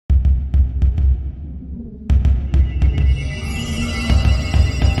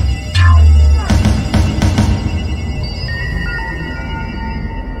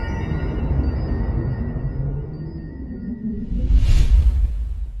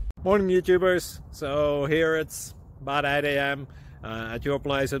Morning YouTubers. So here it's about 8 a.m. At your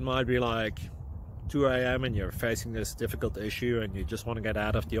place it might be like 2 a.m. and you're facing this difficult issue and you just want to get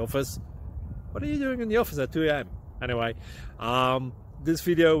out of the office. What are you doing in the office at 2 a.m.? Anyway, this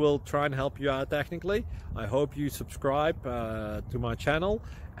video will try and help you out technically. I hope you subscribe to my channel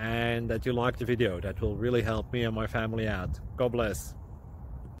and that you like the video. That will really help me and my family out. God bless.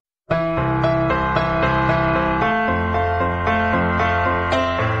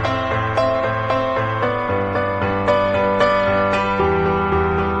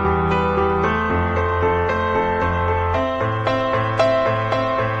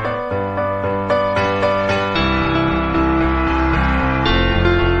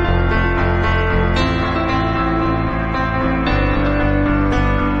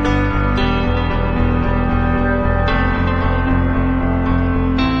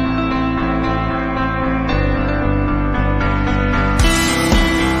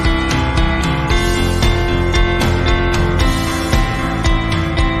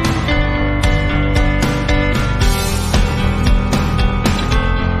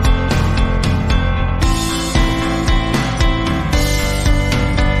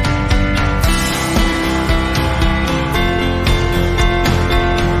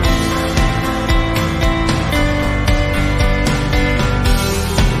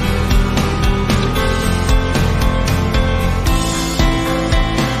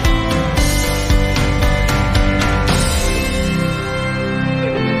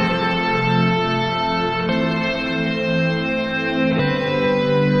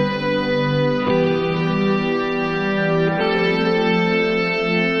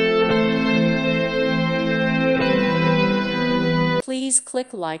 Please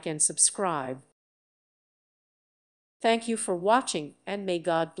click like and subscribe. Thank you for watching, and may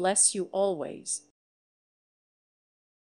God bless you always.